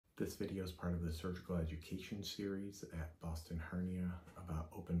This video is part of the surgical education series at Boston Hernia about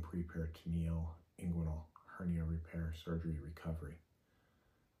open preperitoneal inguinal hernia repair surgery recovery.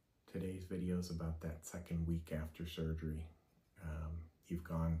 Today's video is about that second week after surgery. You've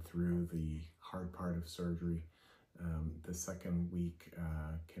gone through the hard part of surgery. The second week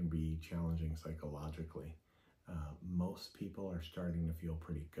can be challenging psychologically. Most people are starting to feel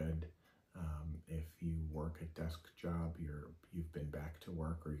pretty good. If you work a desk job, you've been back to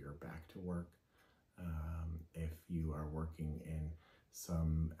work or you're back to work. If you are working in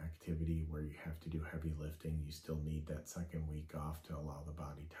some activity where you have to do heavy lifting, you still need that second week off to allow the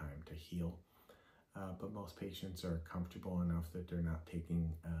body time to heal. But most patients are comfortable enough that they're not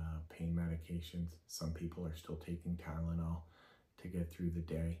taking pain medications. Some people are still taking Tylenol to get through the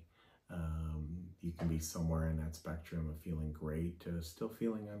day. You can be somewhere in that spectrum of feeling great to still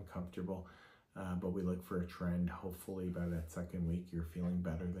feeling uncomfortable, but we look for a trend. Hopefully by that second week, you're feeling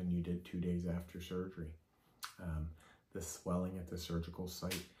better than you did 2 days after surgery. The swelling at the surgical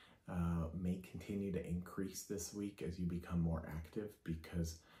site may continue to increase this week as you become more active,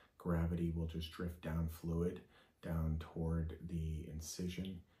 because gravity will just drift down fluid down toward the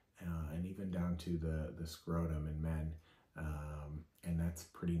incision and even down to the scrotum in men. And that's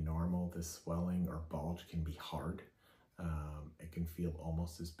pretty normal. This swelling or bulge can be hard. It can feel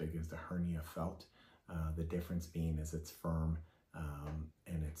almost as big as the hernia felt. The difference being is it's firm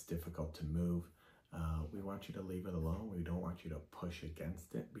and it's difficult to move. We want you to leave it alone. We don't want you to push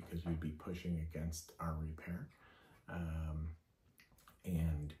against it, because you'd be pushing against our repair.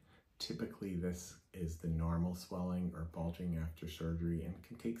 And typically this is the normal swelling or bulging after surgery and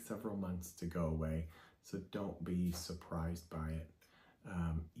can take several months to go away. So don't be surprised by it.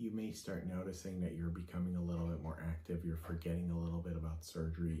 You may start noticing that you're becoming a little bit more active. You're forgetting a little bit about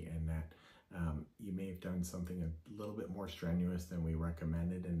surgery, and that you may have done something a little bit more strenuous than we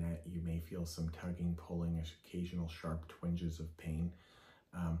recommended, and that you may feel some tugging, pulling, occasional sharp twinges of pain.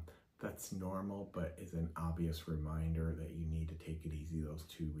 That's normal, but is an obvious reminder that you need to take it easy those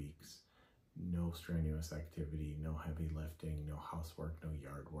 2 weeks. No strenuous activity, no heavy lifting, no housework, no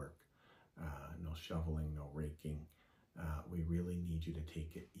yard work, no shoveling, no raking. We really need you to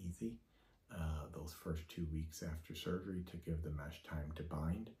take it easy those first 2 weeks after surgery to give the mesh time to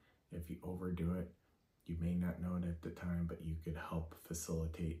bind. If you overdo it, you may not know it at the time, but you could help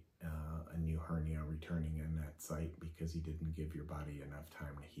facilitate a new hernia returning in that site because you didn't give your body enough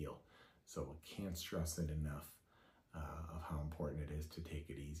time to heal. So we can't stress it enough of how important it is to take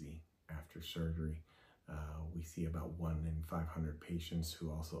it easy after surgery. We see about 1 in 500 patients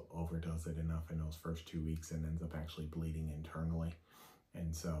who also overdoes it enough in those first 2 weeks and ends up actually bleeding internally.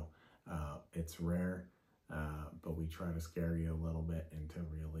 And so it's rare, but we try to scare you a little bit into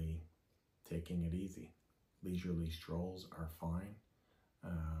really taking it easy. Leisurely strolls are fine.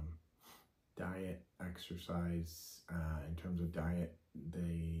 Diet, exercise, in terms of diet,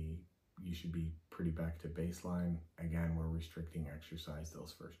 you should be pretty back to baseline. Again, we're restricting exercise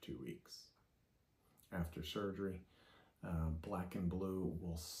those first 2 weeks. After surgery, black and blue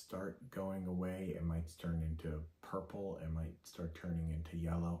will start going away. It might turn into purple. It might start turning into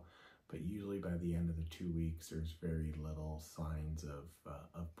yellow. But usually by the end of the 2 weeks, there's very little signs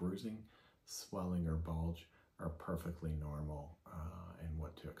of bruising. Swelling or bulge are perfectly normal and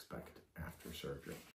what to expect after surgery.